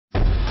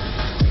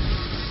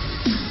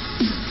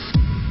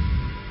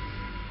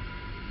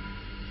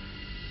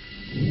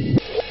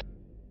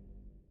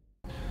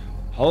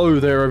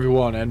Hello there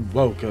everyone and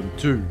welcome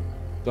to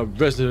the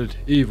Resident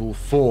Evil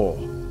 4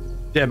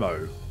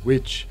 demo,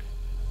 which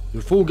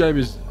the full game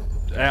is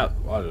out,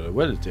 I don't know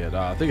when it's out,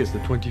 I think it's the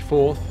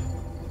 24th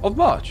of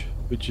March,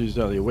 which is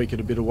only a week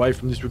and a bit away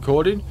from this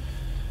recording.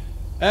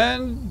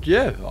 And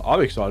yeah,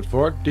 I'm excited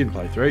for it. Didn't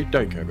play 3,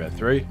 don't care about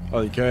 3,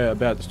 only care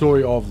about the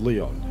story of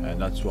Leon,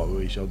 and that's what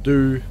we shall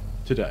do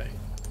today.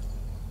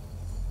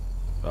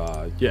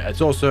 Yeah, it's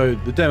also,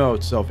 the demo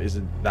itself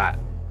isn't that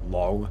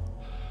long.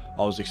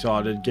 I was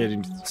excited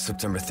getting...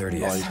 September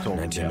 30th,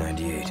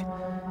 1998.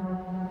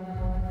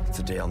 It's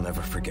a day I'll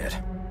never forget.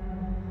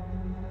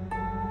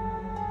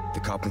 The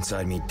cop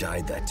inside me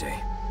died that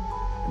day.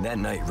 And that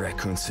night,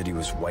 Raccoon City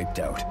was wiped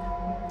out,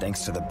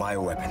 thanks to the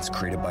bioweapons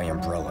created by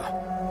Umbrella.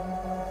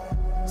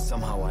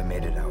 Somehow I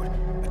made it out,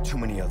 but too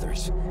many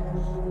others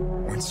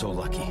weren't so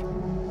lucky.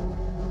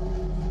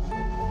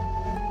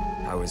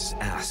 I was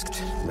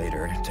asked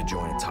later to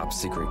join a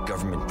top-secret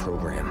government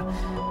program.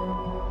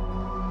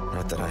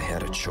 Not that I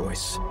had a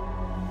choice.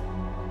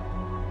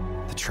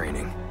 The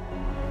training,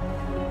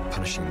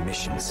 punishing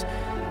missions,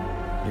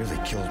 nearly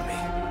killed me.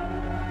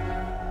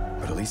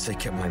 But at least they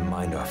kept my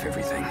mind off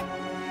everything.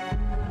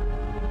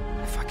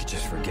 If I could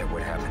just forget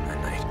what happened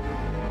that night.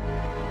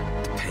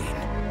 The pain,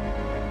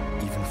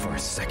 even for a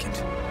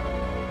second.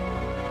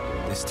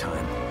 This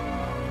time,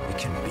 it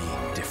can be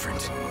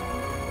different.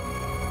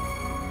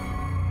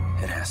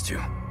 It has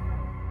to.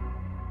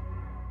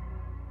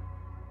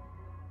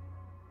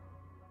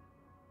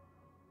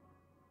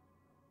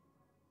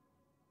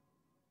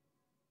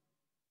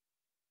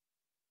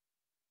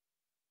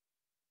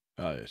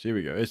 Oh yes, here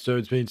we go. So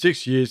it's been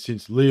 6 years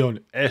since Leon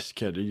S.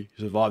 Kennedy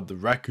survived the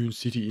Raccoon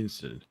City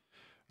incident,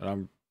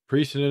 an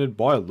unprecedented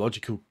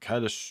biological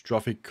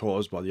catastrophe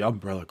caused by the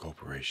Umbrella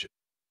Corporation.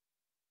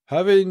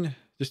 Having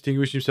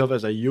distinguished himself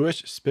as a US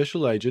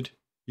special agent,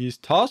 he is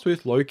tasked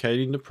with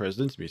locating the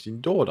president's missing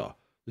daughter.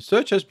 The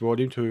search has brought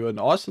him to an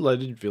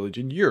isolated village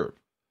in Europe,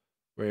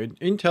 where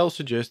intel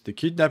suggests the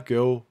kidnapped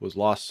girl was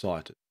last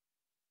sighted.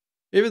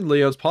 Even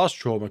Leon's past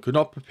trauma could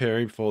not prepare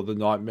him for the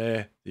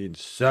nightmare, the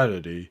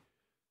insanity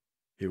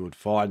he would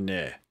find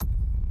there.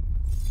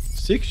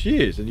 6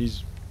 years and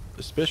he's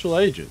a special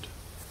agent.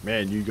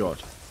 Man, you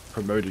got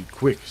promoted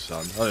quick,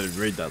 son. I didn't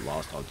read that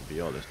last time, to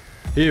be honest.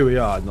 Here we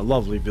are in the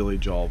lovely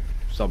village of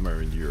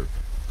somewhere in Europe.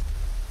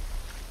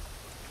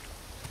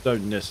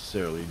 Don't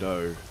necessarily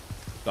know.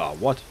 Ah,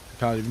 what? I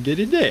can't even get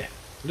in there.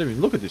 I didn't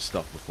even look at this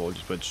stuff before,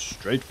 just went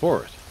straight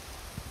for it.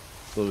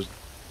 Thought I was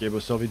getting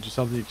myself into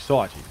something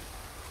exciting.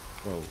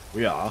 Well,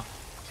 we are.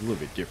 It's a little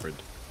bit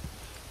different.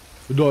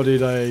 We're not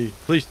in a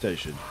police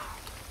station.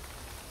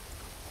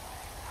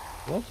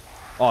 What?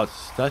 Oh, it's a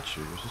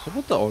statue.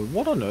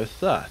 What on earth is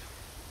that?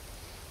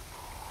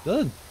 Is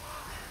that a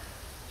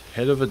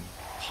head of a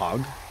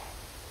pug?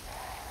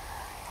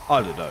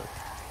 I don't know.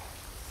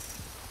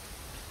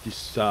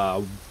 This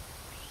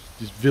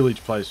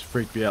village place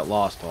freaked me out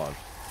last time.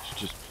 It's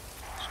just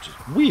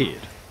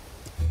weird.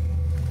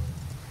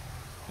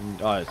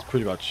 And it's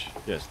pretty much,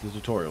 yes, the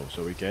tutorial,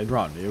 so we can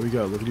run. Here we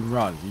go, look at him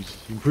run. He's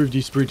improved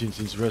his sprinting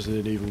since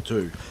Resident Evil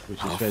 2, which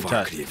is fantastic. How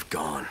far could he have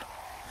gone?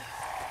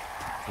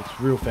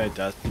 It's real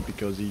fantastic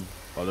because he,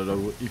 I don't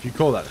know if you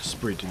call that a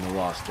sprint in the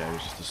last game,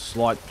 it's just a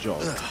slight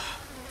jog.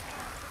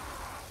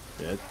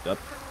 Yeah, that's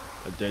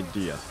a dead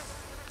deer.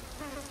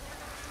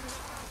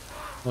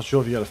 Not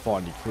sure if you got to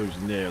find any clues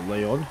in there,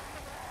 Leon.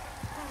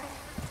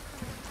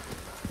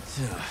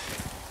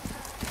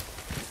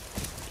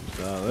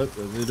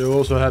 They do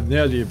also have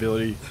now the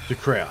ability to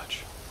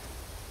crouch.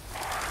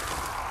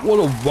 What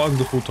a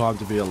wonderful time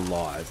to be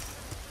alive.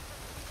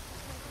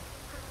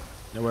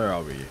 Now where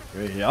are we?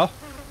 We're here.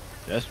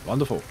 Yes,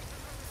 wonderful.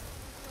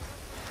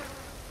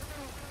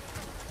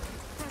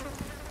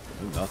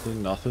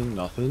 Nothing. There's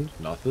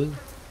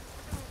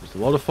a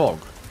lot of fog.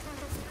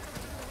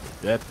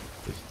 Yep,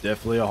 it's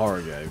definitely a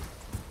horror game.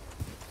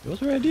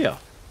 What's around here?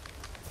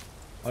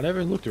 I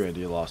never looked around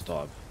here last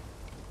time.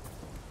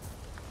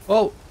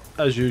 Well,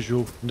 as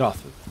usual,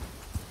 nothing.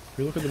 Can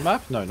we look at the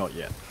map? No, not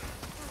yet.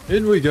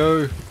 In we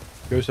go.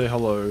 Go say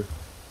hello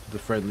to the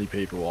friendly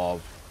people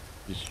of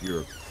this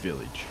Europe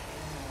village.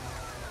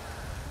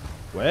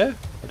 Where?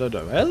 I don't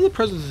know. How did the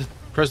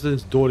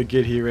president's daughter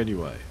get here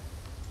anyway?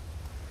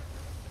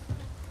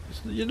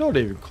 You're not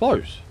even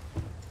close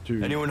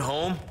to anyone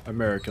home?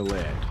 America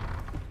land.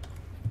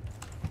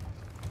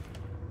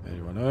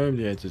 Anyone home?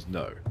 The answer's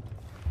no.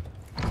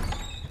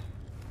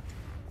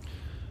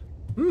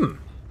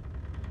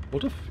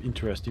 What an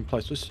interesting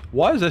place.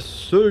 Why is there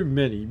so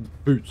many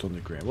boots on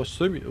the ground? Why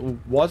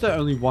is there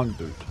only one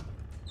boot?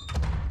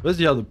 Where's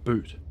the other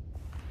boot?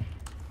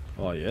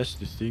 Oh yes,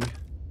 this thing.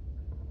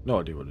 No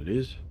idea what it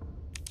is.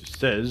 It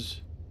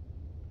says,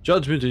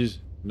 judgment is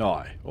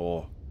nigh,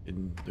 or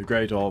in the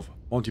great of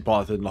Monty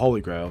Python and the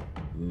Holy Grail,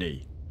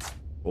 knee.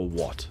 Or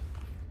what?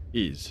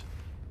 Is.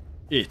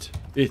 It,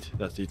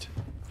 that's it.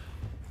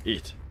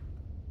 It.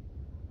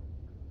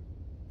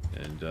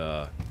 And,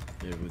 yeah,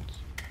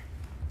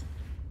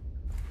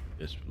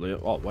 yes, Leon,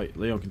 oh wait,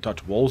 Leon can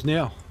touch walls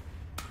now?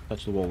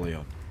 Touch the wall,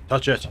 Leon.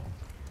 Touch it!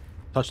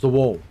 Touch the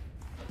wall.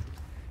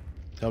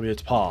 tell me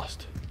it's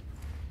past.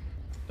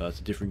 No,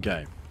 it's a different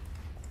game.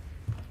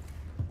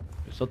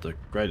 It's not the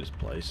greatest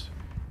place.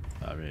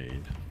 I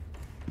mean...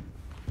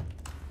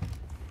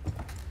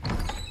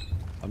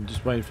 I'm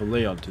just waiting for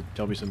Leon to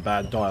tell me some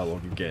bad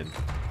dialogue again.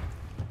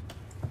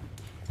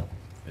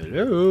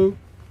 Hello?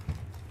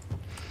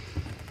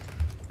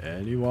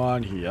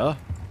 Anyone here?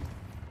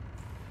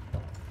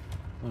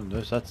 What on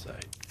earth does that say?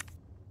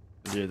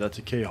 Yeah, that's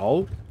a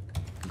keyhole.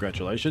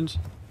 Congratulations.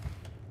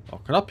 Oh,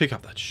 can I pick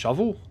up that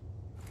shovel?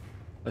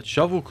 That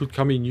shovel could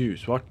come in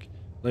use. What?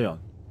 Leon,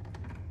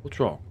 what's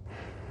wrong?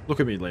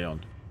 Look at me,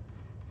 Leon.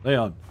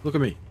 Leon, look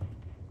at me.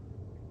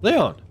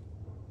 Leon!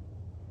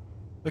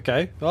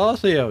 Okay, well, I'll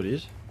see how it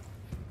is.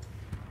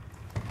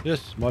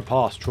 Yes, my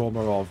past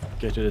trauma of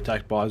getting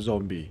attacked by a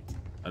zombie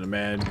and a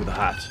man with a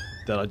hat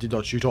that I did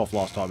not shoot off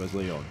last time as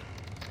Leon.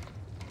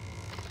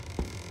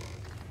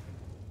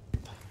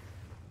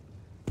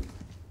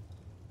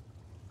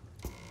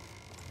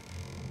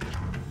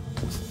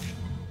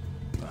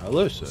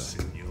 Hello,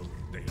 sir.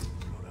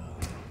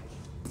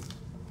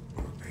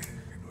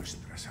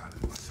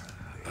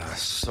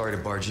 Sorry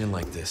to barge in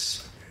like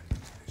this.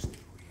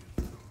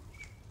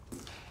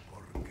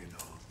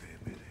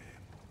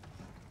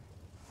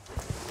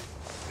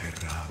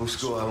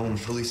 Busco a un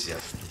policía.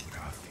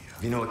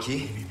 Vino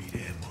aquí?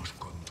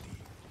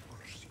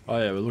 Oh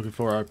yeah, we're looking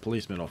for a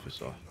policeman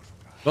officer.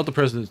 Not the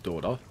president's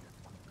daughter.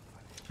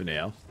 For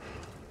now.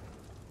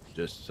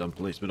 Just some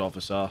policeman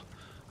officer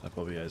that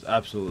probably has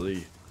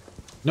absolutely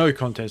no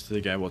contents to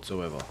the game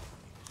whatsoever.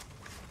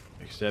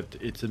 Except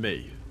it's a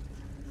me.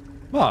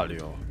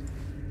 Mario.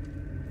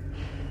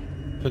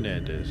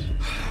 Fernandez.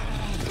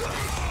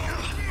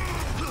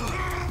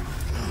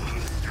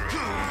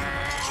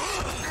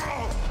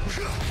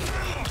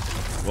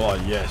 Oh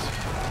yes.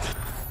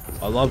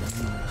 I love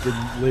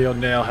that Leon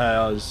now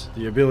has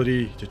the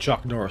ability to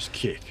Chuck Norris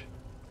kick.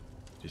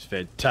 It's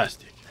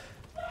fantastic.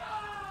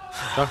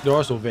 Chuck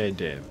Norris or Van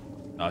Damme?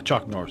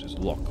 Chuck Norris is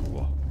a lot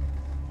cooler.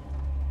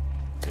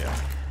 Yeah.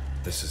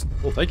 This is...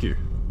 Oh, thank you.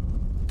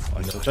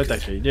 I shall take that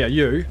key. Yeah,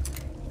 you.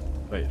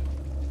 Wait.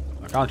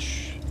 I can't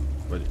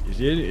Wait, is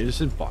he an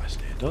innocent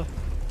bystander?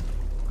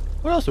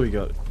 What else do we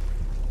got? Is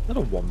that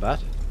a wombat?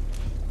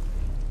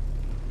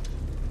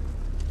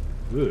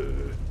 Ugh.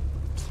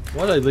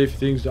 Why do they leave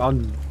things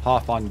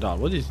half undone?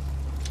 What is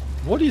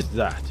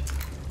that?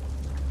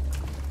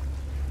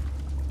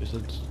 Is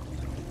it...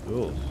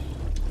 Oh.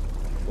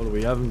 What do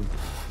we have?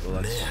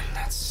 Well, Man,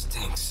 that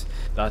stinks.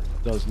 That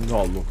does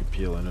not look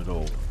appealing at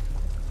all.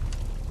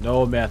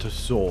 No amount of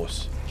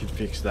sauce can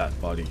fix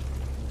that, buddy.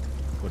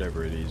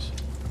 Whatever it is.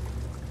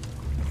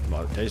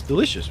 Might taste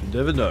delicious, we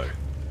never know.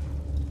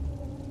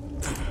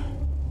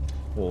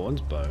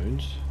 Horns,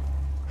 bones.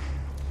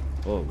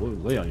 Oh, whoa,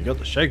 Leon, you got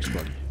the shakes,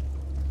 buddy.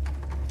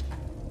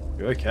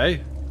 You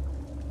okay?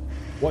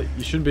 What?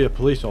 You shouldn't be a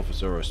police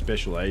officer or a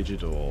special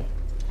agent or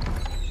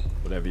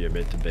whatever you're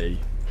meant to be.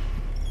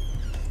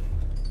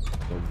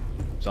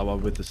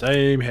 Someone with the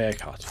same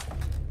haircut.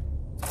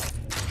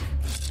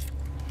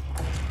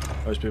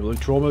 Most people in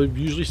trauma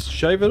usually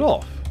shave it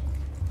off,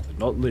 but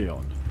not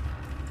Leon.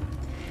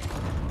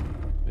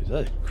 Is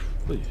that?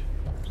 Please,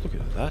 look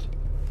at that.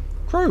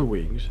 Crow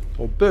wings,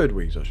 or bird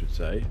wings, I should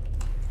say.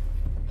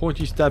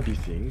 Pointy, stabby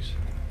things.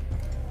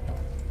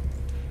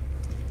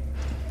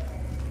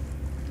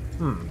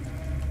 Oh,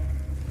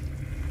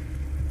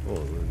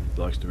 it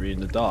likes to read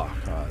in the dark.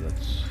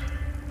 That's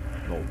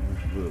not. Oh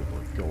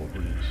my God,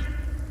 what is?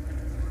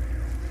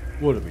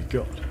 What have we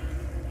got?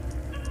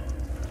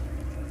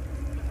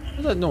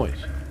 What's that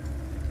noise?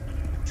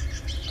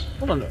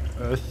 What on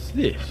earth is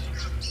this?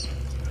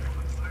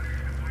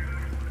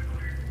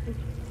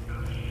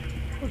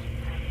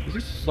 Is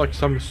this like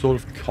some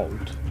sort of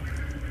cult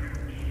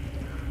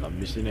I'm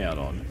missing out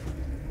on?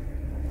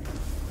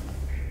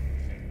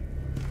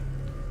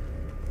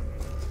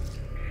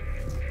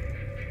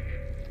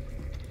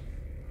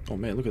 Oh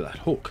man, look at that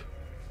hook.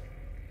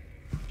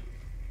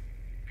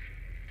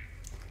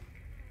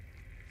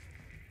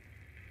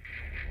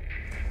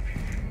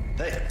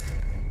 Hey.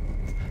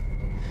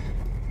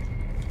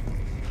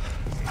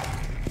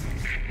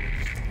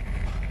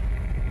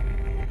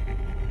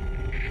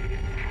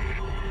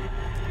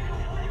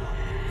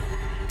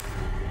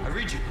 I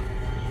read you.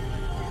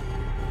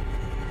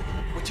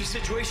 What's your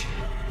situation?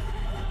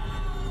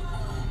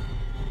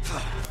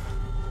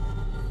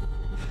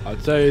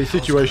 I'd say the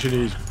situation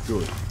is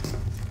good.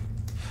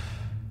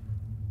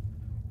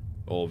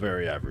 Or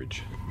very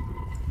average.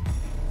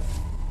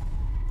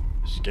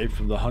 Escape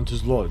from the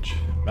Hunter's Lodge.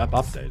 Map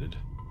updated.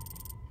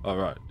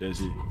 Alright, there's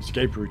the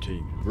escape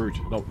routine.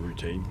 Not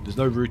routine. There's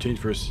no routine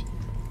for us.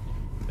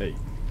 Hey,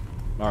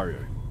 Mario.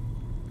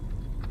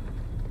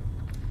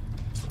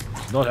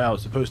 It's not how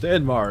it's supposed to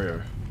end,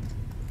 Mario.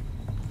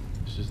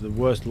 This is the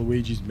worst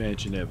Luigi's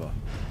Mansion ever.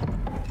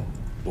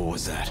 What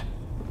was that?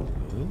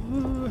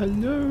 Oh,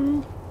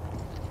 hello.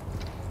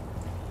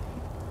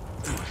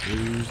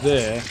 Who's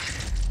there?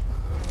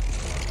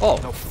 Oh.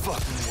 No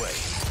fucking way.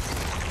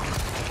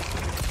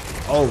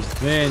 Oh,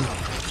 man.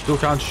 Still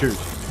can't shoot.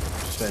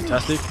 It's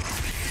fantastic.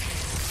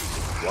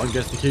 One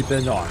gets to keep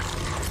their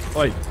knife.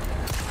 Wait.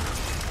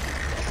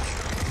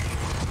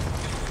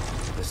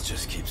 This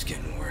just keeps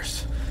getting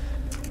worse.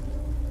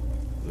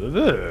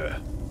 Ugh.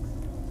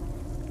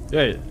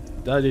 Yeah,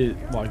 that is...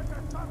 My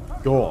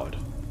God.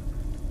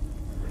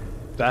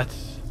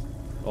 That's...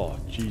 Oh,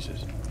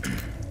 Jesus.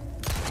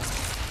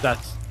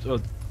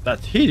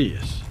 That's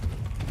hideous.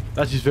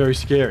 That is very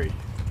scary.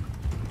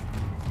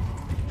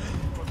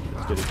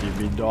 It's gonna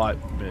give me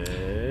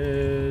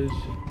nightmares.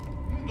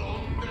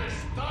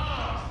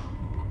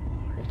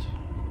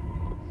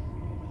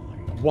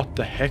 What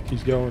the heck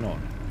is going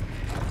on?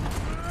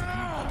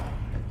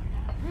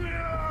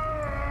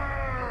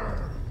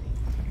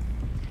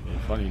 Yeah,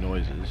 funny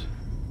noises.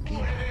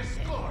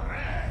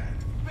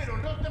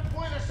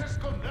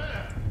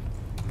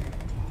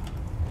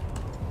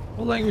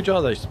 What language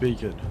are they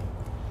speaking?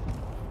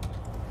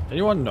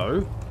 Anyone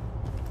know?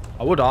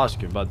 I would ask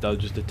him, but they'll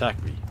just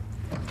attack me.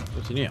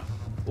 What's in here?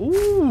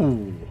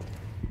 Ooh!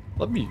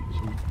 Let me...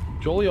 some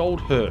jolly old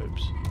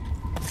herbs.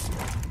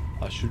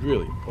 I should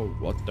really... Oh,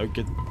 what? Don't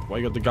get... Why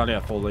you got the gun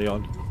out for,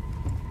 Leon?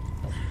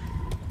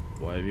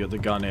 Why have you got the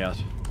gun out?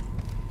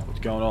 What's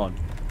going on?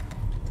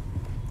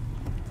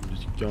 I'm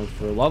just going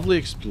for a lovely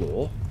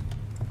explore.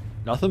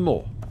 Nothing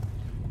more.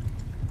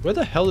 Where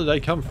the hell did they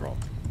come from?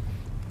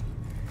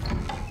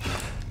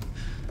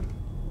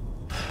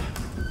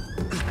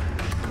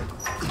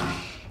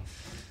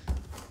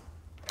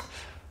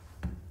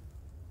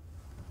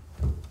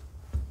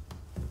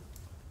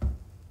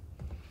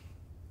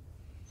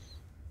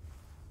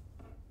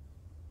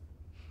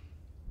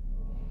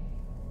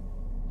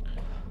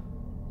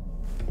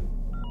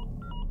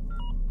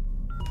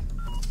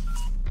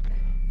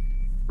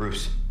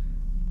 Bruce,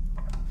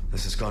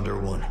 this is Condor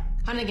 1.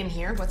 Hunnigan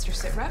here. What's your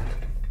sit rep?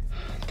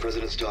 The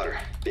President's daughter,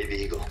 Baby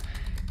Eagle.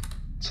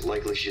 It's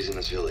likely she's in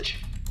this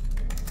village.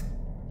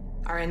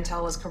 Our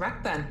intel was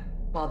correct then.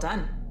 Well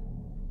done.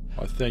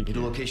 I think... Need a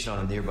location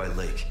on a nearby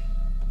lake.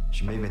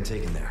 She may have been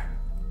taken there.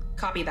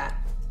 Copy that.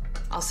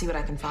 I'll see what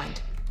I can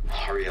find.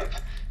 Hurry up.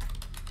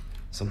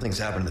 Something's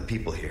happened to the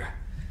people here.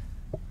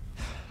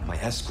 My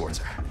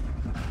escorts are...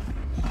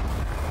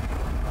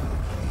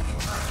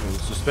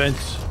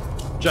 Suspense.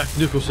 Jack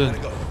Nicholson,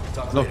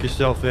 knock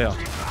yourself out.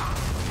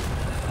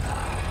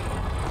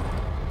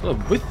 What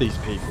am with these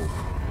people?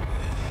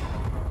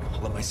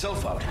 I'll let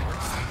myself out.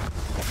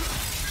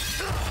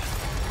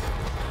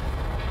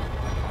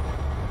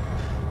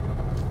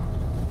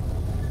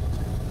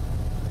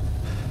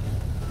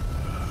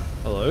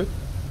 Hello?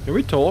 Can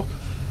we talk?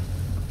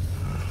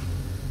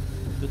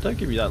 Don't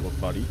give me that look,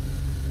 buddy.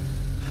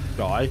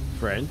 Guy,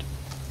 friend.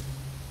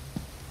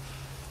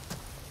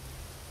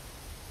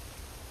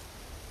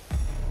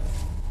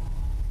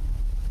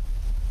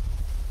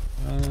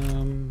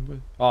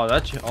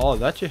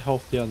 That's your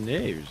health down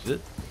there, is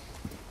it?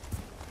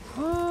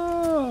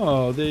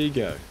 Oh, there you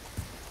go.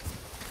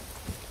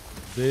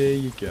 There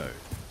you go.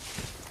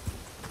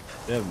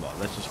 Never mind,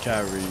 let's just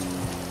carry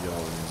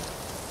on.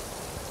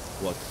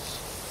 Look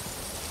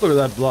at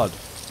that blood.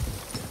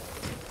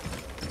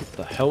 What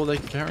the hell are they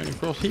carrying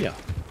across here?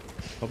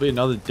 Probably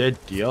another dead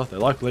deer. They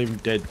like leaving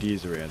dead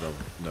deers around,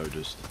 I've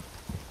noticed.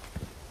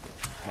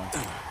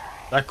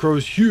 That crow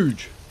is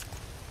huge.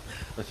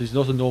 That is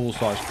not a normal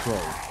sized crow.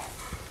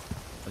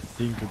 That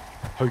thing could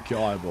poke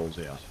your eyeballs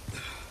out.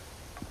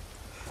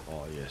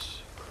 Oh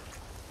yes.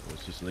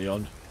 What's this,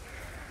 Leon?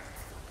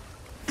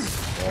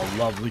 Oh,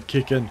 lovely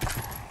kicking.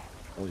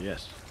 Oh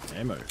yes,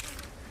 ammo.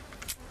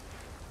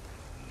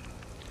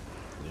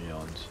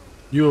 Leon's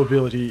new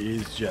ability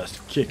is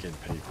just kicking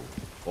people.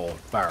 Or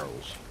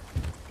barrels.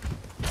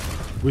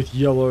 With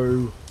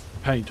yellow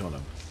paint on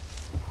them.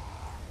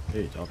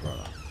 Hey,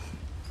 typewriter.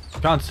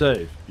 Can't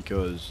save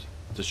because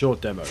it's a short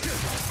demo.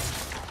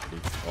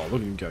 Oh,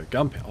 look at him go.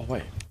 Gunpowder. Oh,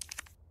 wait.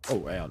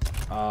 Oh, out.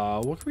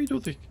 What can we do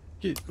with the...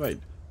 Wait.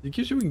 It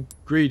gives you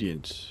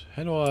ingredients.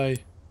 How do I...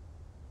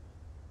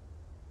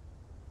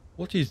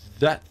 What is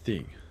that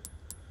thing?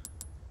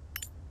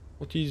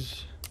 What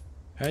is...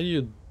 How do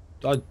you...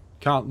 I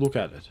can't look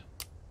at it.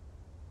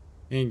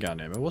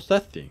 Handgun ammo. What's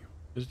that thing?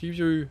 It gives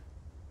you...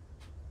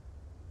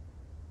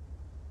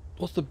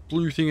 What's the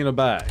blue thing in a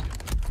bag?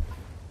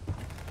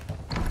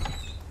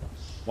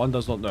 One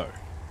does not know.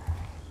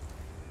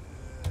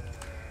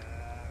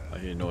 I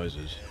hear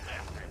noises.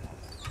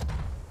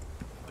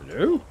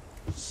 Hello?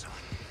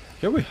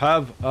 Can we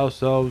have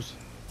ourselves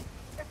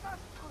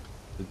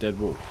the dead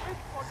wolf?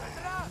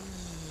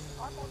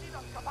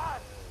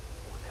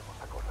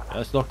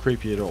 That's not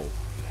creepy at all.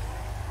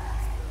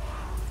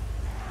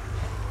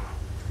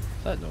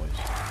 What's that noise?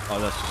 Oh,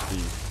 that's just the...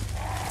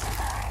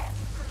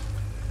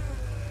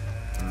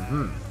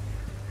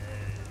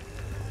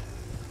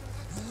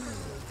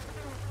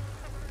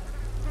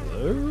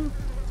 Hello?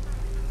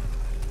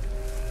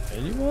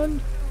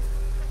 Anyone?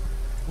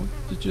 Want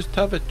to just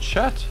have a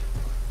chat?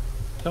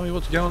 Tell me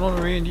what's going on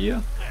around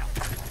here?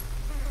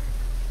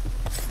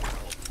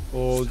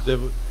 Or there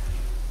was...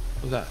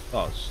 What's that?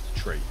 Oh, it's the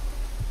tree.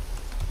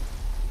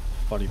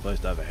 Funny place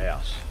to have a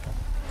house.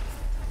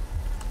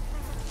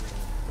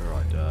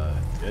 Alright,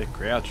 yeah,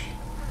 crouch.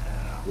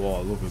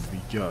 Whoa, look at me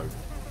go.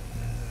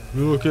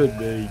 Look at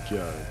me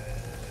go.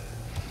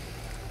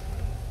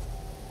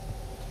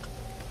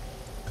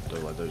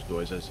 Don't like those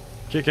noises.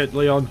 Kick it,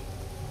 Leon.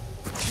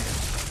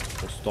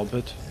 Or stomp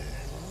it.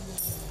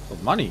 Oh,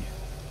 money.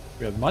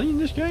 We have money in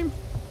this game?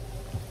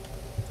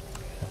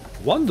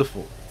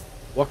 Wonderful.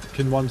 What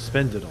can one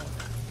spend it on?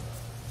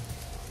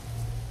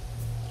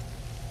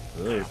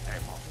 Hey.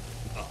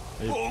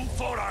 Hey.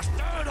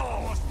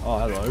 Oh,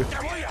 hello.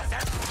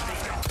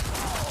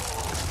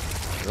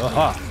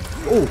 Aha.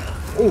 Oh,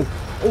 oh,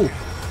 oh,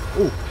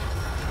 oh.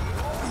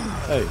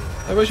 Hey,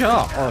 hey, where's your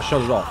heart? Oh,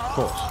 shut it off, of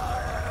course.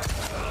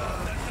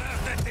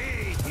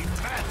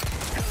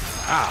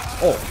 Ah,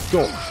 oh,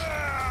 God.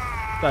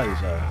 That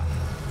is,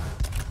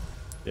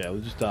 yeah,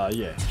 we'll just,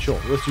 yeah, sure,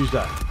 let's use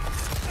that.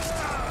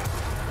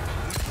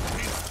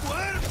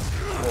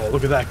 Oh,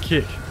 look at that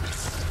kick.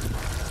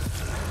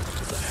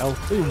 What the hell?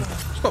 Ooh,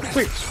 stop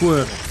quick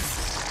squirming.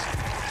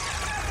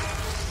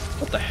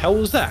 What the hell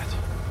was that?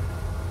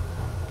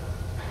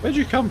 Where'd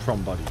you come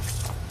from, buddy?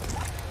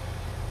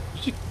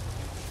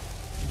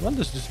 One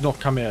does just not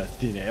come out of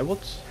thin air.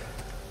 What's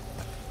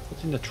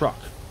in the truck?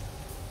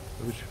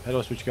 How do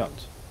I switch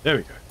guns? There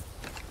we go.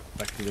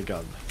 Back to the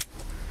gun.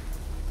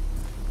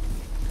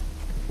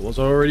 Or was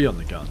I already on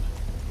the gun?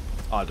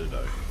 I don't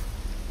know.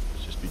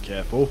 Let's just be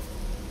careful.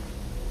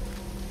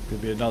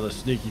 Could be another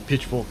sneaky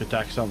pitchfork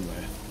attack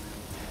somewhere.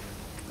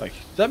 Like,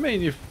 does that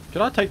mean if...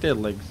 Can I take their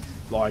legs?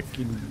 Like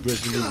in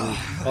Resident Evil...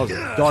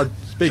 Oh, God,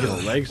 speaking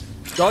of legs.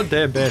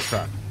 Goddamn bear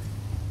trap.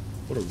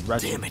 What a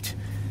rat. Damn it.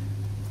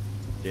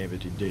 Damn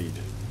it indeed.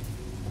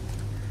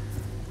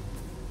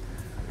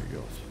 There we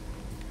go.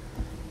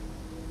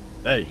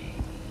 Hey.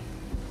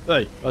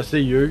 Hey, I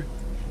see you.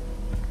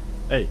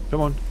 Hey,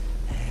 come on.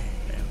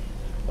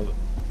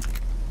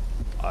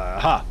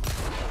 Aha!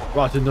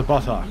 Right in the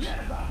buttocks.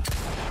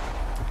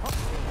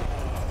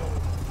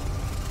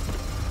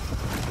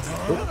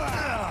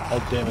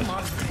 Oh, damn it.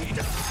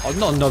 Oh,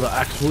 not another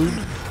axe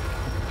wound.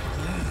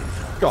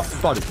 God,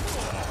 buddy.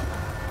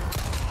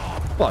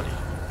 Buddy.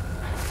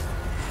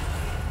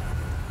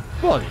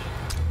 Buddy.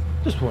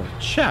 Just want to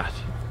chat.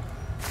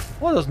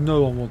 Why does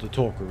no one want to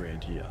talk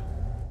around here?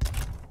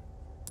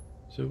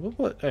 So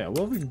what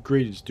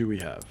ingredients do we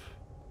have?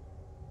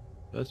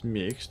 That's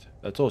mixed.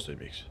 That's also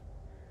mixed.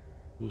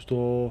 We'll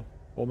store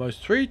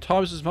almost 3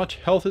 times as much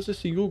health as a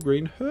single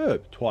green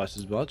herb. Twice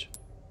as much.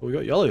 Well, we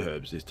got yellow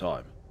herbs this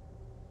time.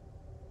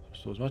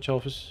 Store as much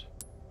health as...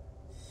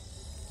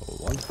 Oh,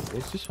 wonderful.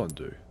 What's this one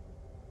do?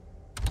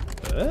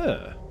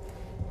 Ah.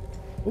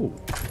 Oh,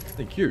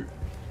 thank you.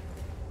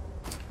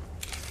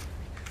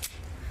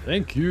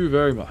 Thank you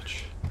very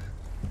much.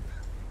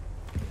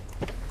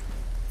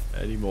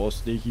 Any more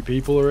sneaky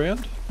people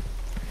around?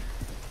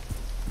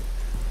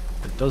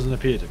 It doesn't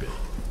appear to be.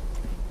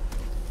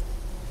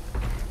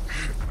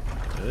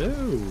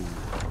 Oh,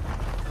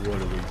 what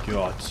have we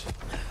got?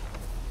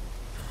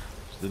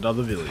 It's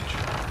another village.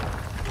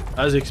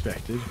 As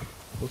expected.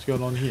 What's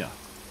going on here?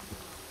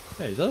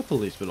 Hey, is that a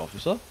policeman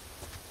officer?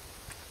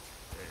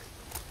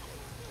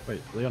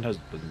 Wait, Leon has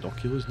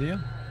binoculars near?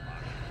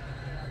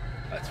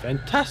 That's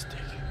fantastic.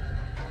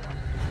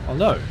 Oh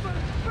no.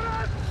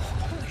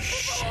 Holy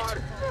shit.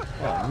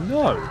 Oh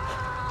no.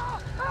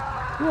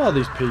 Who are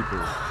these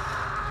people?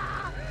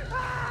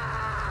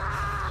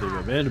 So you've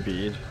got a man with a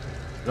beard,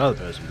 another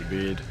person with a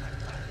beard,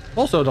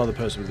 also another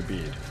person with a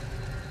beard.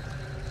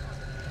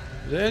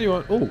 Is there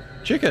anyone? Oh,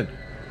 chicken!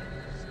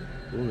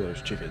 Look at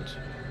those chickens.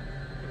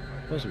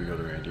 What else have we got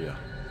around here?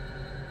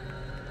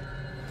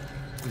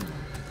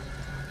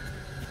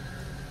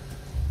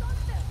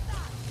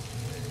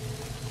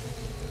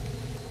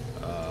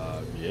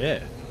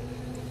 Yeah.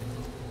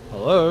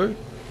 Hello?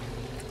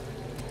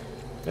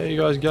 How you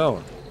guys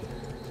going?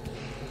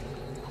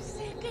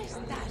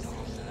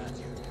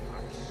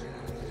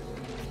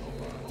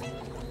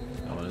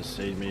 No one has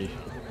seen me.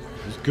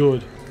 It's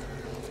good.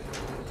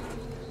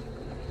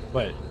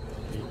 Wait.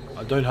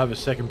 I don't have a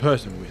second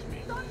person with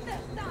me.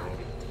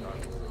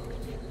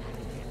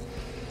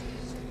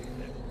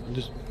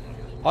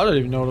 I don't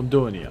even know what I'm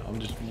doing here. I'm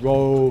just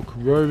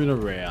roving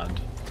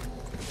around.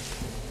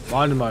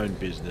 Minding my own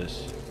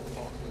business.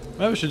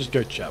 Maybe I should just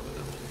go chat with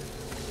them.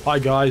 Hi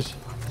guys.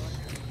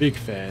 Big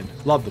fan.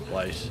 Love the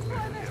place.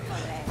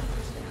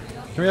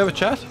 Can we have a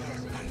chat?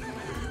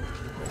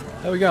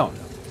 How we going?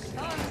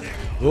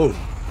 Oh.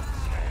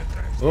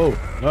 Oh,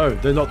 no,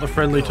 they're not the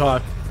friendly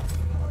type.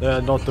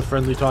 They're not the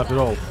friendly type at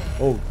all.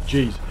 Oh,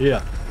 jeez.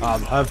 Here.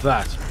 Have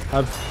that.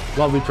 Have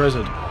lovely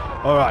present.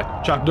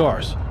 Alright, Chuck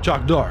Norris.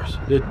 Chuck Norris.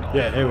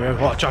 Yeah, here we go.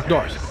 Oh, Chuck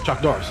Norris.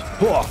 Chuck Norris.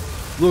 Whoa,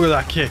 look at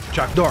that kick.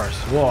 Chuck Norris.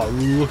 Whoa,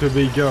 look at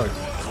me go.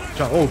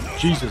 Chuck, oh,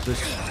 Jesus.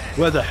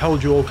 Where the hell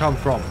did you all come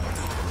from?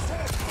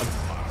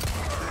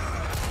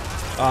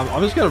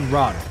 I'm just going to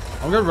run.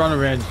 I'm going to run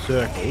around in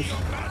circles.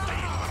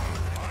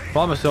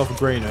 Find myself a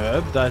green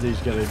herb. That is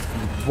going to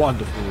be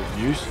wonderful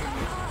use.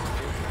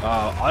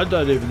 I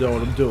don't even know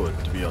what I'm doing,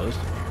 to be honest.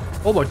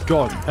 Oh my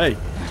god. Hey.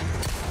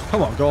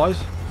 Come on,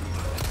 guys.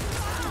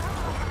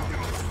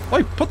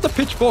 Wait, put the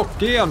pitchfork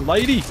down,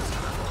 lady.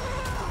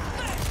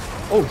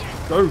 Oh,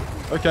 go.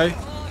 Okay.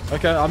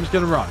 Okay, I'm just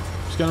gonna run.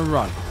 Just gonna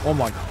run. Oh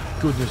my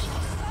goodness.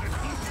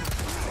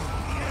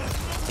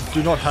 I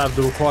do not have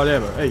the required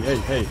ammo. Hey, hey,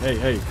 hey, hey,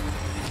 hey.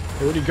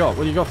 Hey, what do you got?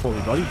 What do you got for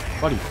me, buddy?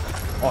 Buddy.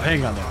 Oh,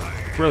 handgun now.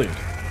 Brilliant.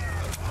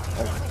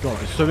 Oh my god,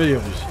 there's so many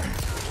of these.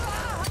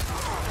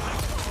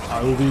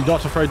 I will be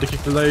not afraid to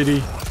kick the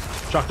lady.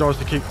 Chuck Norris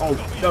to kick. Oh,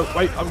 no,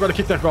 wait, I'm gonna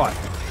kick that guy.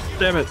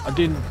 Damn it, I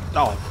didn't.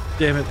 Oh,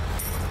 damn it.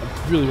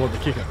 I really wanted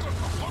to kick it.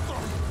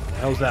 What the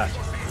hell's that?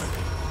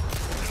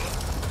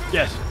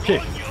 Yes,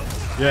 kick.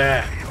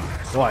 Yeah.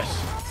 Nice.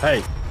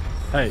 Hey.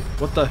 Hey,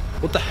 what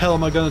the hell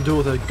am I gonna do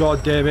with a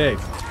goddamn egg?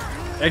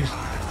 Eggs.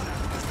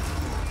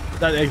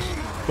 That egg's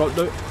got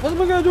no. What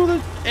am I gonna do with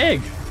an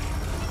egg?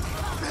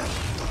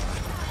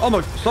 Oh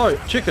my, sorry,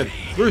 chicken.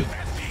 Ruth,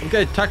 I'm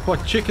getting attacked by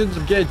chickens.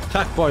 I'm getting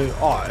attacked by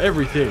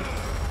everything.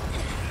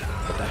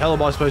 What the hell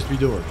am I supposed to be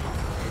doing?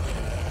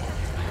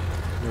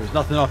 There is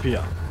nothing up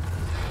here.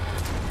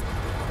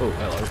 Oh,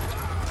 hello.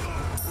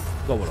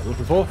 Not what I'm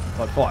looking for.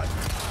 But fine.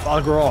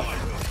 Bugger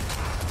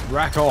off.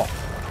 Rack off.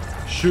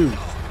 Shoot.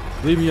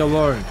 Leave me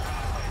alone.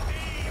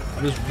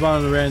 I'm just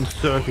running around in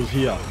circles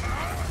here.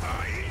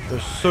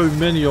 There's so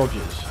many of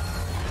you.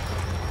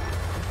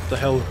 What the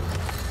hell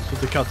is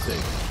with the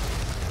cutscene?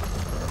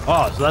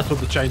 Ah, so that's what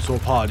the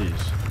chainsaw part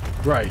is.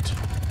 Great.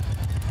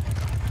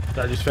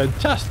 That is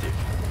fantastic.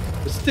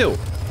 But still,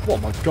 oh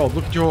my god,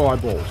 look at your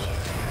eyeballs.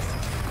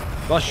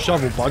 Nice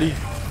shovel, buddy.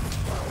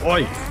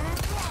 Oi!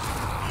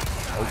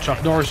 Oh,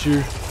 Chuck Norris,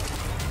 you.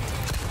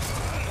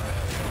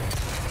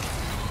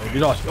 Maybe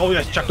not. Oh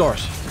yes, Chuck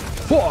Norris.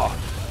 Whoa!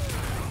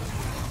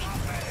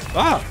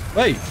 Ah,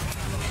 hey!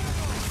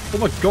 Oh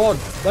my god,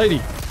 lady.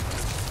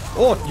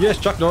 Oh, yes,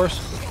 Chuck Norris.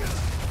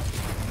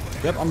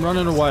 Yep, I'm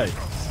running away.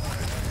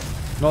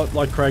 Not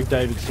like Craig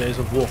David says,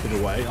 I'm walking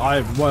away. I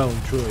am well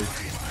and truly.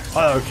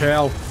 Hello,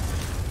 cow.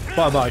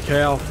 Bye-bye,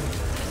 cow.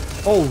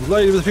 Oh,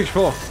 lady with a fixed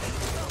fork.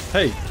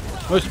 Hey,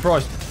 no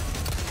surprise.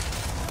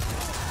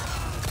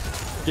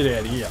 Get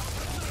out of here.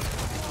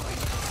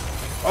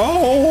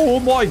 Oh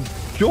my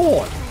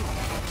god.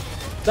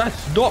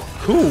 That's not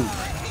cool.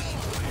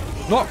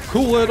 Not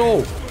cool at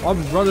all.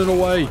 I'm running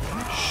away.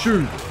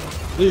 Shoot.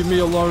 Leave me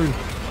alone.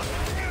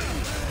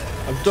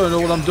 I don't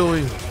know what I'm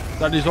doing.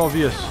 That is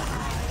obvious.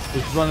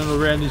 Just running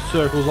around in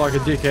circles like a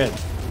dickhead.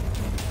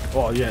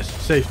 Oh yes,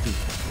 safety.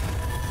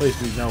 Please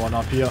be no one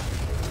up here.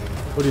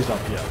 What is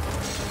up here?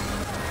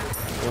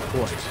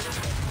 What?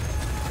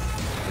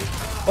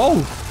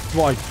 Oh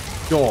my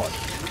god.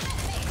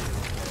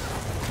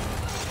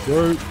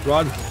 Go,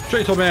 run.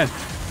 Chainsaw Man.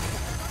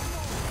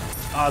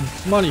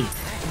 Money.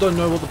 I don't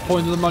know what the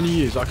point of the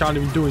money is. I can't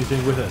even do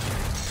anything with it.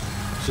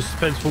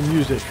 Suspenseful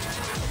music.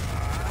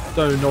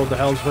 Don't know what the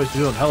hell I'm supposed to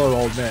be doing. Hello,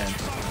 old man.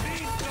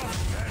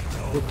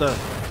 What the?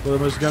 Well,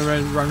 I'm just going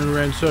around, running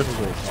around in circles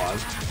all the time.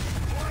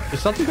 Is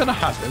something going to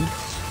happen?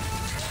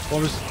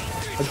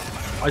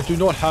 I do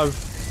not have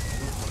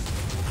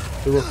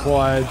the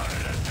required...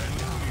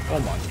 Oh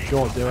my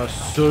god, there are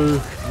so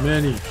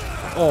many.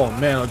 Oh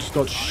man, I just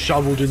got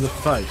shoveled in the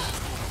face.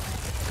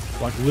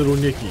 Like little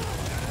Nicky.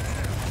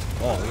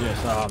 Oh yes,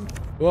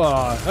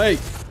 oh, hey,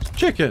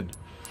 chicken!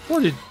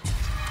 Why did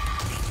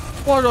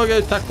I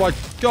get attacked by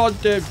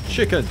goddamn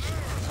chickens?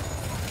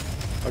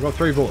 I got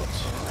 3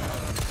 bullets.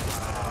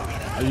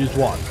 I used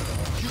 1.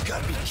 You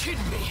gotta be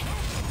kidding me.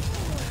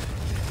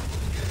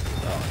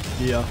 Oh,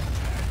 here.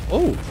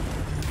 Oh!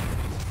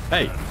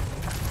 Hey!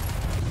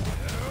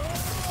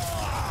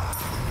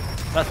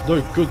 That's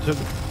no good to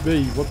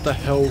me. What the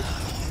hell?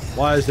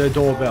 Why is there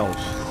doorbells?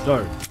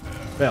 No.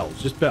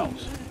 Bells. Just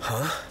bells.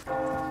 Huh?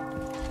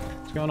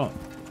 What's going on?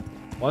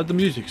 Why did the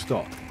music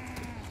stop?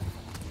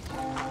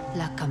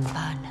 La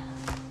campana.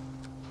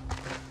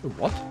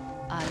 What?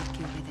 Al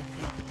que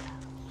obedecerla.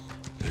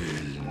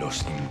 Él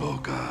nos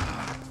invoca.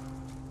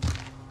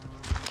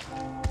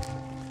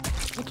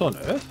 What on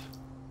earth?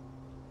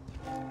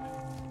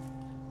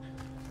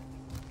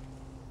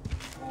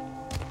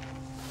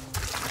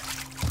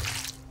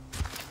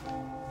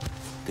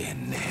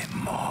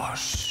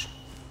 Tenemos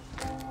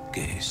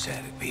que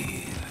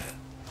servir.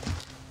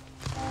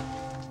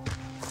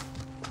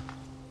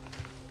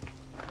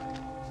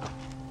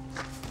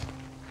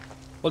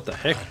 What the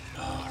heck?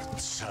 Lord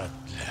Sattler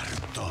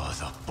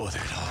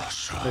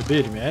Todopoderoso. Hey,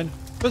 beardy man.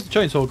 Where's the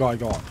chainsaw guy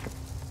gone?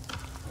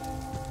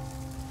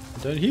 I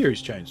don't hear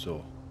his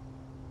chainsaw.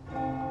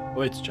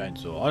 Oh, it's a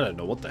chainsaw. I don't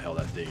know what the hell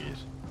that thing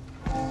is.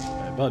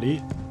 Hey,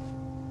 buddy.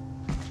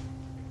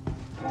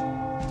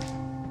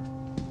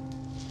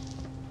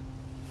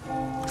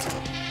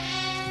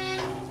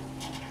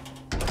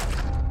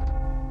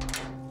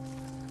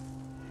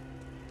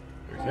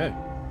 Okay.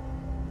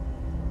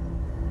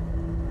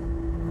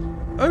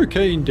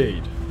 Okay,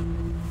 indeed.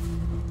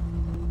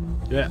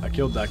 Yeah, I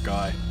killed that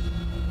guy.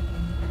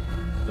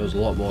 There was a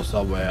lot more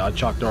somewhere.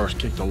 Chuck Norris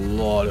kicked a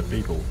lot of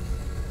people.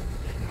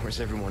 Where's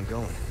everyone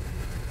going?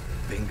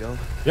 Bingo?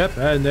 Yep,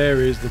 and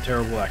there is the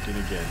terrible acting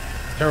again.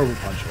 Terrible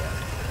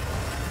punchline.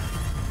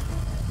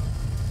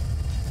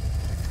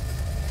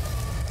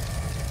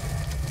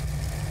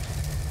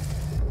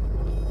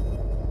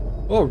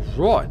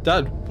 Alright,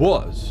 that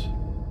was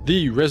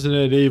the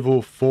Resident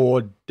Evil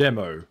 4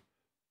 demo,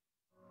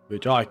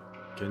 which I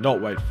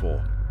cannot wait for.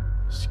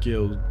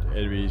 Skilled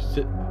enemies.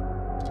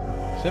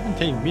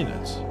 17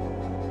 minutes.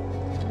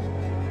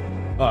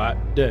 Alright,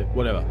 yeah,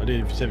 whatever. I did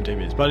it for 17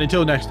 minutes. But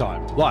until next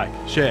time, like,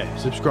 share,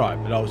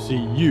 subscribe, and I'll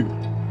see you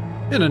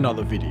in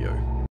another video.